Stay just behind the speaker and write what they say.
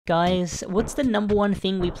Guys, what's the number one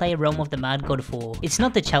thing we play Realm of the Mad God for? It's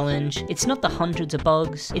not the challenge, it's not the hundreds of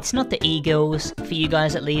bugs, it's not the e-girls, for you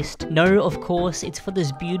guys at least. No, of course, it's for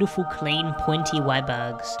those beautiful, clean, pointy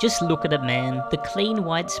Whitebags. Just look at it, man. The clean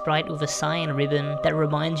white sprite with a cyan ribbon that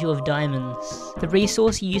reminds you of diamonds. The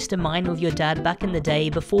resource you used to mine with your dad back in the day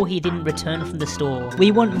before he didn't return from the store. We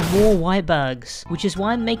want more Whitebags, which is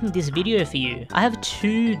why I'm making this video for you. I have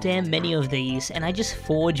too damn many of these, and I just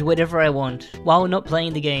forge whatever I want, while not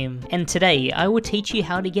playing the game. And today, I will teach you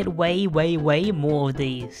how to get way more of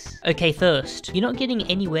these. Okay, first, you're not getting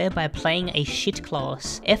anywhere by playing a shit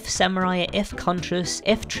class. F Samurai, F Contras,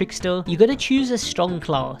 F Trickster. You gotta choose a strong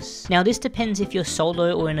class. Now this depends if you're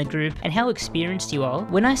solo or in a group and how experienced you are.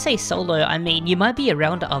 When I say solo, I mean you might be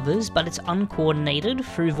around others, but it's uncoordinated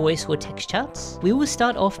through voice or text chats. We will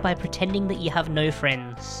start off by pretending that you have no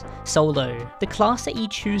friends. Solo. The class that you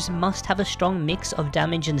choose must have a strong mix of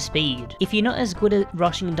damage and speed. If you're not as good at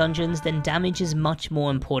rushing dungeons, then damage is much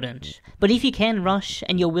more important. But if you can rush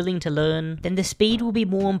and you're willing to learn, then the speed will be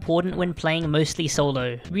more important when playing mostly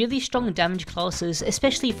solo. Really strong damage classes,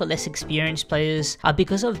 especially for less experienced players, are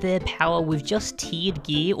because of their power with just tiered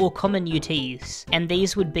gear or common UTs. And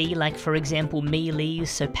these would be like, for example, melees,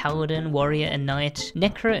 so Paladin, Warrior and Knight.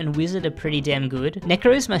 Necro and Wizard are pretty damn good.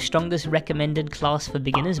 Necro is my strongest recommended class for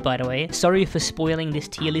beginners, by the way. Sorry for spoiling this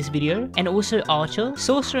tier list video. And also Archer,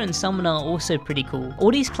 Sorcerer and Summoner are also pretty cool.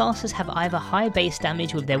 All these classes have either high base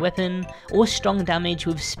damage with their weapon, or strong damage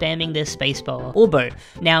with spamming their spacebar, or both.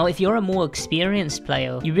 Now, if you're a more experienced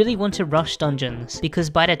player, you really want to rush dungeons, because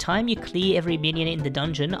by the time you clear every minion in the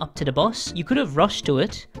dungeon up to the boss, you could have rushed to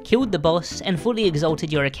it, killed the boss, and fully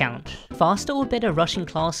exalted your account. Faster or better rushing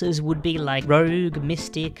classes would be like Rogue,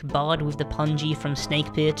 Mystic, Bard with the Punji from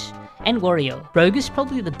Snake Pit, and Warrior. Rogue is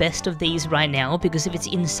probably the best of these right now because of its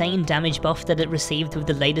insane damage buff that it received with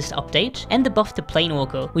the latest update, and the buff to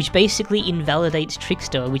Planewalker, which basically invalidates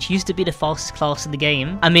Trickster, which used to be the fastest class in the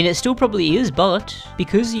game. I mean, it still probably is, but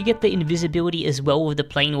because you get the invisibility as well with the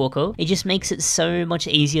Planewalker, it just makes it so much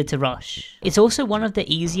easier to rush. It's also one of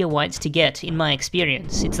the easier whites to get, in my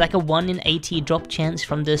experience. It's like a 1 in 80 drop chance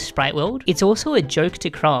from the sprite world. It's also a joke to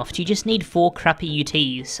craft. You just need 4 crappy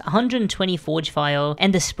UTs, 120 Forge Fire,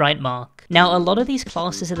 and the sprite mark. Now, a lot of these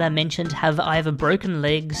classes that I mentioned have either broken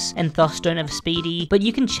legs and thus don't have speedy, but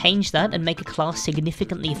you can change that and make a class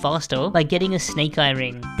significantly faster by getting a Snake Eye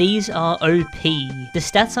Ring. These are OP. The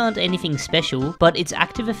stats aren't anything special, but its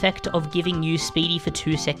active effect of giving you speedy for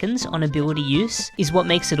 2 seconds on ability use is what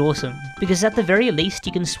makes it awesome. Because at the very least,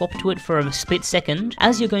 you can swap to it for a split second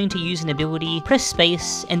as you're going to use an ability, press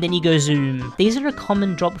space, and then you go zoom. These are a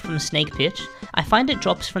common drop from Snake Pit. I find it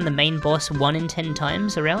drops from the main boss 1 in 10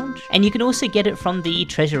 times around, and you can also get it from the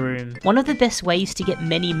treasure room. One of the best ways to get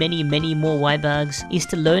many more Whitebags is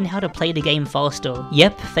to learn how to play the game faster.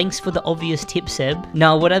 Yep, thanks for the obvious tip, Seb.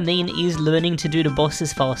 Now, what I mean is learning to do the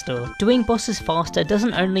bosses faster. Doing bosses faster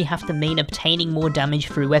doesn't only have to mean obtaining more damage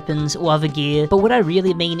through weapons or other gear, but what I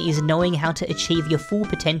really mean is knowing how to achieve your full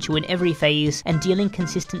potential in every phase and dealing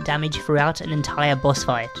consistent damage throughout an entire boss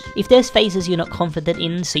fight. If there's phases you're not confident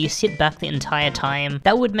in, so you sit back the entire time,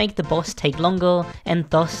 that would make the boss take longer and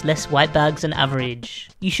thus less Whitebags than average.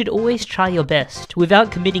 You should always try your best,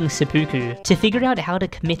 without committing seppuku, to figure out how to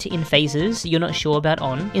commit in phases you're not sure about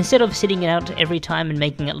on. Instead of sitting it out every time and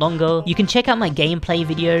making it longer, you can check out my gameplay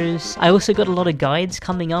videos. I also got a lot of guides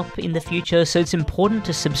coming up in the future, so it's important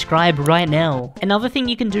to subscribe right now. Another thing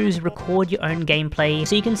you can do is record your own gameplay,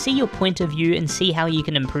 so you can see your point of view and see how you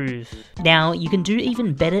can improve. Now, you can do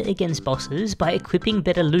even better against bosses by equipping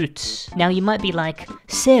better loot. Now, you might be like,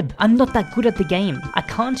 Seb, I'm not that good at the game. I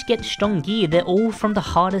can't get strong gear, they're all from the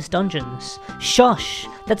hardest dungeons. Shush!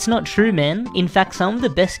 That's not true, man. In fact, some of the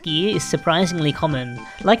best gear is surprisingly common,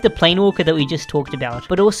 like the Planewalker that we just talked about,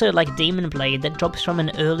 but also like Demon Blade that drops from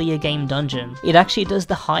an earlier game dungeon. It actually does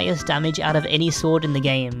the highest damage out of any sword in the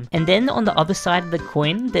game. And then on the other side of the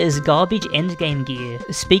coin, there's garbage endgame gear.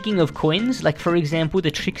 Speaking of coins, like for example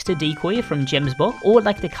the Trickster Decoy from Gemsbox, or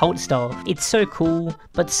like the Cult Staff. It's so cool,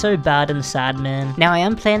 but so bad and sad, man. Now I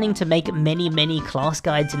am planning to make many class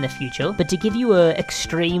guides in the future, but to give you a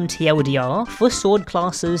extreme TLDR, for sword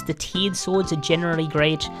classes, the tiered swords are generally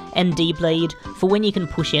great, and D-Blade for when you can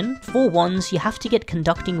push in. For wands, you have to get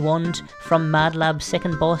Conducting Wand from Mad Lab's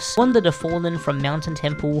second boss, Wand of the Fallen from Mountain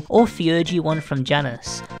Temple, or Furgy Wand from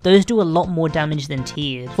Janus. Those do a lot more damage than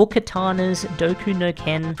tiered. For katanas, Doku no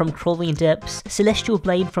Ken from Crawling Depths, Celestial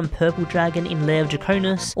Blade from Purple Dragon in Lair of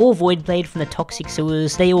Draconis, or Void Blade from the Toxic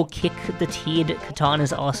Sewers, they all kick the tiered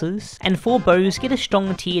katana's asses. And for bows, get a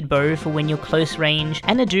strong tiered bow for when you're close range,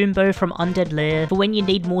 and a Doom Bow from Undead Lair for when you you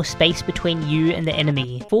need more space between you and the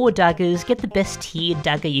enemy. For daggers, get the best tiered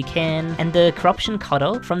dagger you can, and the corruption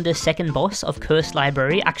cutter from the second boss of Cursed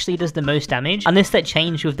Library actually does the most damage, unless that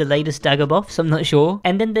changed with the latest dagger buffs, I'm not sure.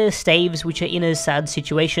 And then the staves, which are in a sad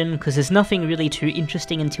situation because there's nothing really too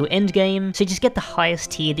interesting until endgame, so just get the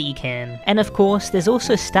highest tier that you can. And of course, there's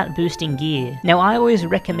also stat boosting gear. Now I always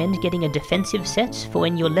recommend getting a defensive set for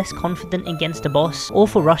when you're less confident against a boss or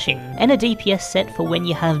for rushing, and a DPS set for when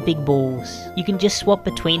you have big balls. You can just swap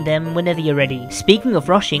between them whenever you're ready. Speaking of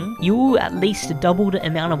rushing, you will at least double the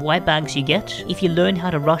amount of Whitebags you get if you learn how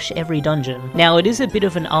to rush every dungeon. Now it is a bit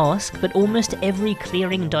of an ask, but almost every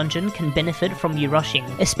clearing dungeon can benefit from you rushing,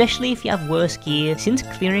 especially if you have worse gear, since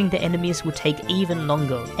clearing the enemies will take even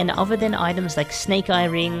longer. And other than items like Snake Eye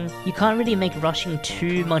Ring, you can't really make rushing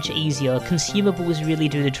too much easier. Consumables really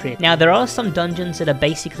do the trick. Now there are some dungeons that are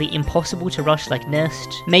basically impossible to rush, like Nest.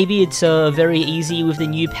 Maybe it's very easy with the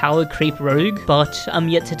new power creep rogue, but I'm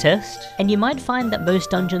yet to test. And you might find that most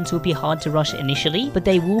dungeons will be hard to rush initially, but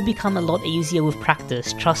they will become a lot easier with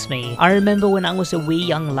practice, trust me. I remember when I was a wee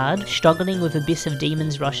young lad struggling with Abyss of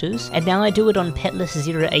Demons rushes, and now I do it on Petless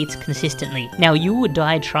 08s consistently. Now you would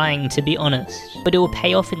die trying, to be honest, but it will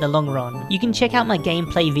pay off in the long run. You can check out my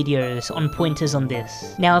gameplay videos on pointers on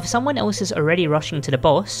this. Now if someone else is already rushing to the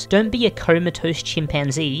boss, don't be a comatose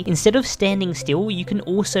chimpanzee. Instead of standing still, you can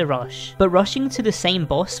also rush. But rushing to the same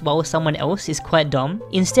boss while someone else is quite dumb.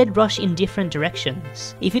 Instead rush in different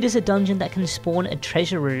directions. If it is a dungeon that can spawn a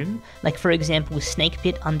treasure room, like for example Snake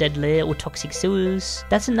Pit, Undead Lair or Toxic Sewers,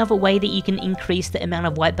 that's another way that you can increase the amount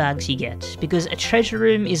of Whitebags you get, because a treasure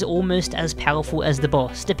room is almost as powerful as the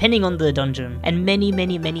boss, depending on the dungeon, and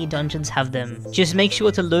many dungeons have them. Just make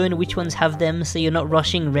sure to learn which ones have them so you're not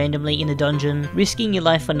rushing randomly in a dungeon, risking your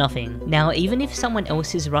life for nothing. Now even if someone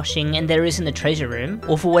else is rushing and there isn't a treasure room,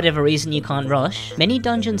 or for whatever reason you can't rush, many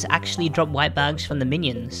dungeons actually drop Whitebags from the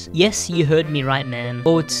minions. Yes, you heard me right, man.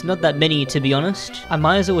 Well, it's not that many, to be honest. I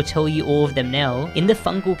might as well tell you all of them now. In the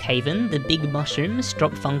Fungal Caven, the big mushrooms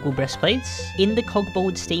drop fungal breastplates. In the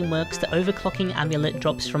Cogbold Steamworks, the overclocking amulet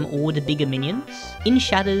drops from all the bigger minions. In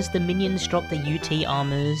Shatters, the minions drop the UT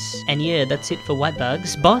armors. And yeah, that's it for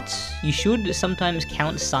Whitebags, but you should sometimes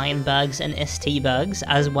count Cyan bags and ST bags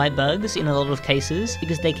as Whitebags in a lot of cases,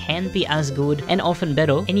 because they can be as good and often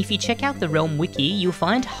better. And if you check out the Realm wiki, you'll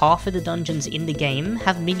find half of the dungeons in the game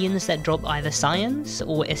have minions that drop either Cyans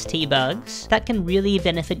or ST bags that can really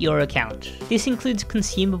benefit your account. This includes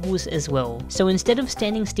consumables as well, so instead of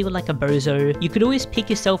standing still like a bozo, you could always pick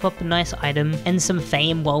yourself up a nice item and some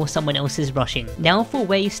fame while someone else is rushing. Now for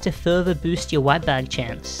ways to further boost your Whitebag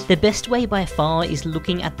chance. The best way by far is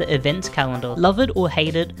looking at the events calendar. Love it or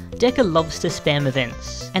hate it, Deca loves to spam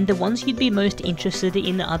events, and the ones you'd be most interested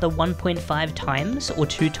in are the 1.5 times or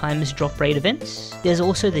 2 times drop rate events. There's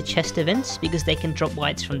also the chest events, because they can drop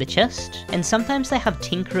whites from the chest, and sometimes they have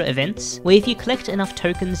Tinkerer events, where if you collect enough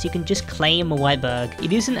tokens you can just claim a Whitebag.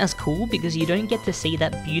 It isn't as cool because you don't get to see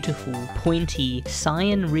that beautiful, pointy,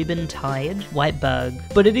 cyan ribbon tied Whitebag,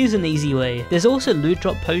 but it is an easy way. There's also loot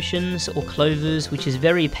drop potions or clovers, which is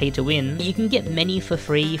very pay to win. You can get many for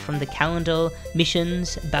free from the calendar,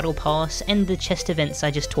 missions, battle pass, and the chest events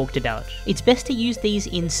I just talked about. It's best to use these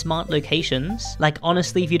in smart locations. Like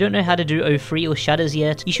honestly, if you don't know how to do O3 or Shatters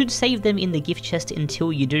yet, you should save them in the gift chest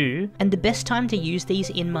until you do. And the best time to use these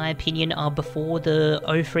in my opinion are before the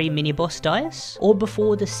O3 mini boss dies, or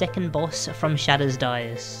before the second boss from Shatters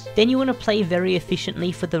dies. Then you want to play very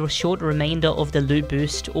efficiently for the short remainder of the loot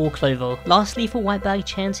boost or clover. Lastly, for Whitebag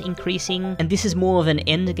chance increasing, and this is more of an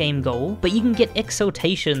end game goal, but you can get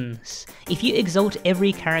exaltations. If you exalt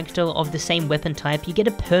every character of the same weapon type, you get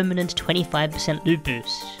a permanent 25% loot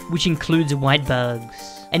boost, which includes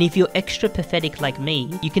Whitebags. And if you're extra pathetic like me,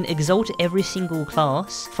 you can exalt every single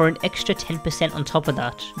class for an extra 10% on top of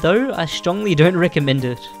that, though I strongly don't recommend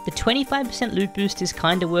it. The 25% loot boost is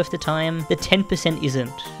kinda worth the time, the 10%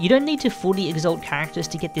 isn't. You don't need to fully exalt characters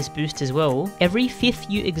to get this boost as well. Every 5th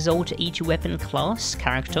you exalt each weapon class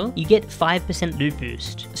character, you get 5% loot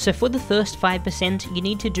boost. So for the first 5%, you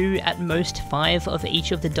need to do at most 5 of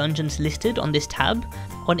each of the dungeons listed on this tab,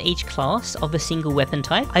 on each class of a single weapon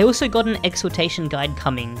type. I also got an exaltation guide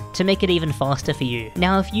coming to make it even faster for you.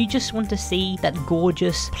 Now if you just want to see that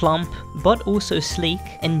gorgeous, plump, but also sleek,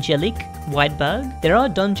 angelic Whitebag, there are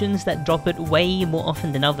dungeons that drop it way more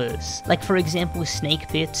often than others, like for example Snake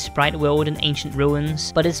Pit, Sprite World and Ancient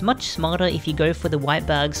Ruins, but it's much smarter if you go for the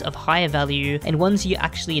Whitebags of higher value and ones you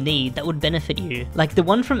actually need that would benefit you. Like the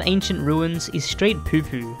one from Ancient Ruins is straight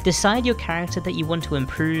poo-poo. Decide your character that you want to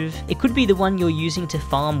improve. It could be the one you're using to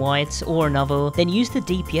farm whites or another, then use the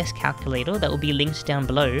DPS calculator that will be linked down below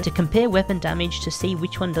below to compare weapon damage to see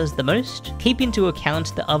which one does the most. Keep into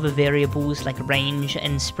account the other variables like range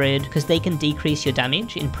and spread, because they can decrease your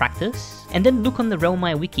damage in practice. And then look on the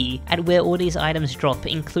RotMG wiki at where all these items drop,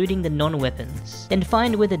 including the non-weapons. Then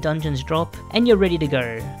find where the dungeons drop, and you're ready to go.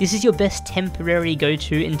 This is your best temporary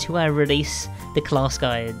go-to until I release the class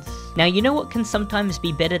guides. Now, you know what can sometimes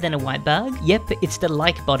be better than a white bag? Yep, it's the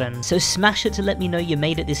like button, so smash it to let me know you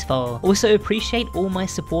made it this far. Also appreciate all my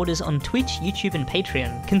supporters on Twitch, YouTube and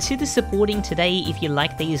Patreon. Consider supporting today if you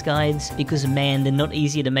like these guides, because man, they're not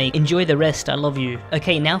easy to make. Enjoy the rest, I love you.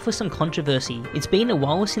 Okay, now for some controversy. It's been a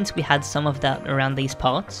while since we had some of that around these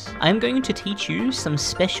parts. I'm going to teach you some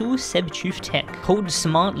special sebchoof tech called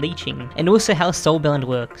smart leeching, and also how soulbound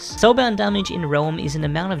works. Soulbound damage in Realm is an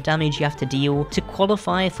amount of damage you have to deal to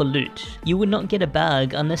qualify for loot. You would not get a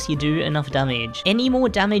bag unless you do enough damage. Any more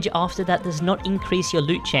damage after that does not increase your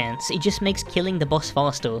loot chance, it just makes killing the boss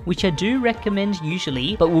faster, which I do recommend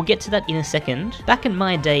usually, but we'll get to that in a second. Back in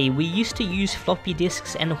my day, we used to use floppy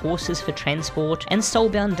disks and horses for transport, and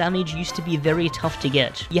soulbound damage used to be very tough to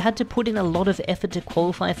get. You had to put in a lot of effort to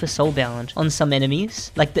qualify for soulbound on some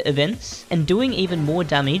enemies, like the events, and doing even more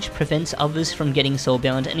damage prevents others from getting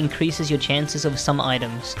soulbound and increases your chances of some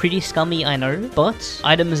items. Pretty scummy, I know, but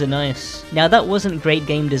items are nice. Now that wasn't great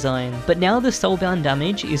game design, but now the soulbound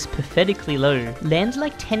damage is pathetically low. Land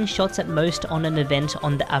like 10 shots at most on an event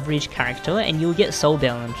on the average character and you'll get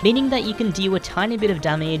soulbound, meaning that you can deal a tiny bit of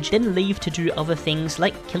damage, then leave to do other things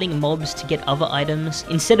like killing mobs to get other items,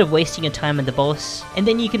 instead of wasting your time at the boss, and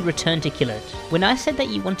then you can return to kill it. When I said that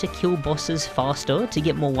you want to kill bosses faster to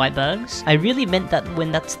get more white bags, I really meant that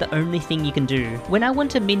when that's the only thing you can do. When I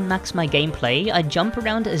want to min-max my gameplay, I jump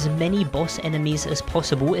around as many boss enemies as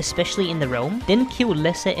possible, especially in the realm, then kill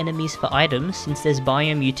lesser enemies for items since there's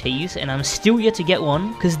biome UTs and I'm still yet to get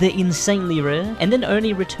one because they're insanely rare, and then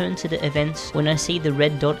only return to the events when I see the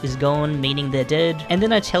red dot is gone, meaning they're dead, and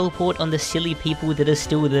then I teleport on the silly people that are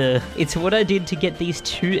still there. It's what I did to get these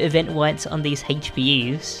 2 event whites on these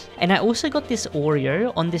HPEs. And I also got this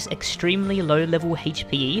Oreo on this extremely low level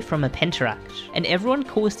HPE from a Penteract, and everyone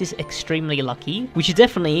calls this extremely lucky, which it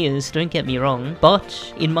definitely is, don't get me wrong,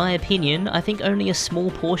 but in my opinion, I think only a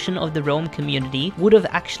small portion of the Realm community would have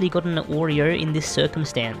actually gotten an Oreo in this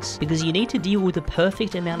circumstance, because you need to deal with the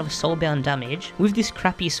perfect amount of soulbound damage with this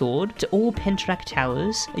crappy sword to all Penteract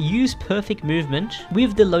towers, use perfect movement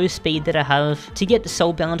with the low speed that I have to get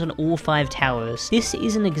soulbound on all 5 towers. This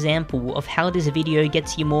is an example of how this video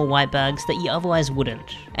gets you more white bags that you otherwise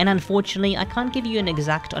wouldn't. And unfortunately, I can't give you an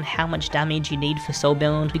exact on how much damage you need for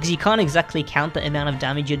soulbound, because you can't exactly count the amount of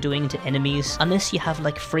damage you're doing to enemies unless you have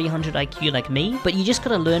like 300 IQ like me, but you just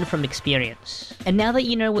gotta learn from experience. And now that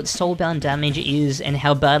you know what soulbound damage is and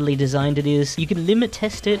how badly designed it is, you can limit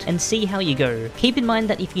test it and see how you go. Keep in mind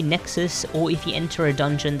that if you nexus or if you enter a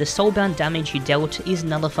dungeon, the soulbound damage you dealt is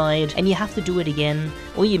nullified and you have to do it again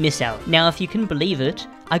or you miss out. Now if you can believe it,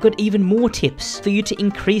 I got even more tips for you to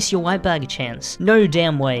increase your white bag chance. No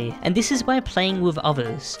damn way. And this is by playing with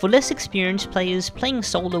others. For less experienced players, playing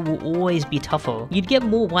solo will always be tougher. You'd get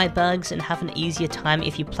more white bags and have an easier time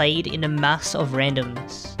if you played in a mass of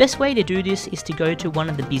randoms. Best way to do this is to go to one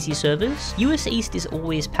of the busy servers. US East is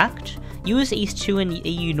always packed. US East 2 and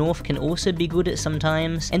EU North can also be good at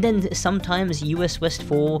sometimes, and then sometimes US West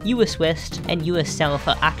 4, US West, and US South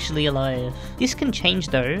are actually alive. This can change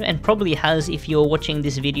though, and probably has if you're watching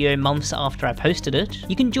this video months after I posted it.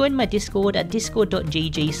 You can join my Discord at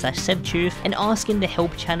discord.gg/sebchoof and ask in the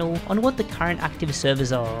help channel on what the current active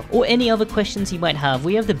servers are, or any other questions you might have.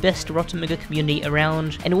 We have the best RotMG community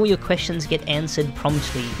around, and all your questions get answered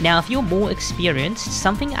promptly. Now if you're more experienced,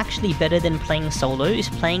 something actually better than playing solo is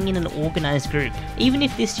playing in an organized group, even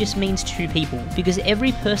if this just means 2 people, because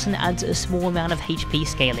every person adds a small amount of HP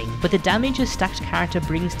scaling, but the damage a stacked character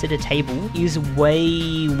brings to the table is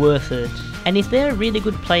way worth it. And if they're a really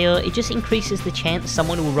good player, it just increases the chance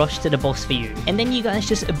someone will rush to the boss for you, and then you guys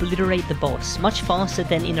just obliterate the boss much faster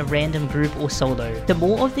than in a random group or solo. The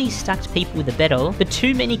more of these stacked people the better, but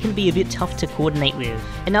too many can be a bit tough to coordinate with.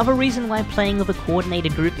 Another reason why playing with a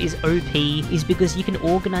coordinated group is OP is because you can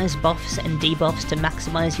organize buffs and debuffs to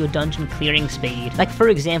maximize your dungeon clearing speed. Like for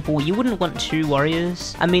example, you wouldn't want 2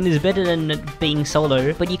 warriors. I mean, it's better than being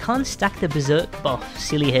solo, but you can't stack the berserk buff,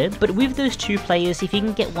 silly head. But with those 2 players, if you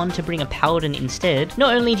can get one to bring a paladin instead, side.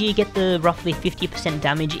 Not only do you get the roughly 50%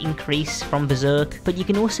 damage increase from Berserk, but you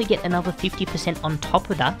can also get another 50% on top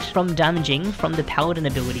of that from damaging from the Paladin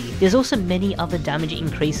ability. There's also many other damage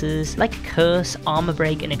increases like Curse, Armor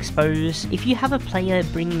Break, and Expose. If you have a player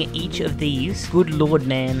bringing each of these, good lord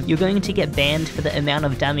man, you're going to get banned for the amount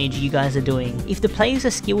of damage you guys are doing. If the players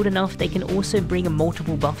are skilled enough, they can also bring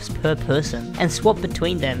multiple buffs per person and swap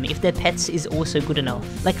between them if their pets is also good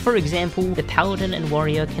enough. Like for example, the Paladin and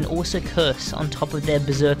Warrior can also curse on top of their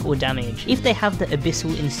Berserk or damage if they have the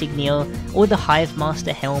Abyssal Insignia or the Hive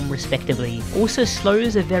Master Helm respectively. Also,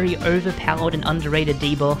 slows a very overpowered and underrated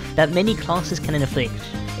debuff that many classes can inflict.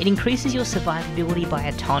 It increases your survivability by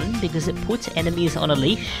a ton because it puts enemies on a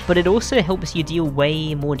leash, but it also helps you deal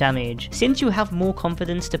way more damage, since you have more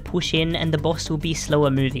confidence to push in and the boss will be slower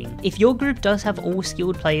moving. If your group does have all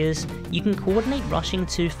skilled players, you can coordinate rushing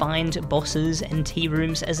to find bosses and tea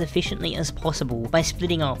rooms as efficiently as possible by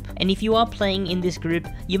splitting up, and if you are playing in this group,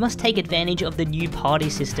 you must take advantage of the new party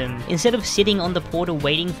system. Instead of sitting on the portal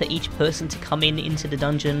waiting for each person to come into the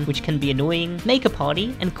dungeon, which can be annoying, make a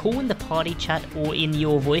party and call in the party chat or in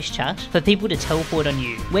your voice chat for people to teleport on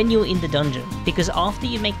you when you're in the dungeon, because after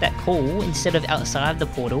you make that call, instead of outside the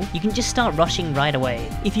portal, you can just start rushing right away.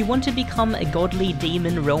 If you want to become a godly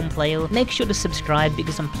demon realm player, make sure to subscribe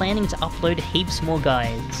because I'm planning to upload heaps more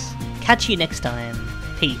guides. Catch you next time.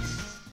 Peace.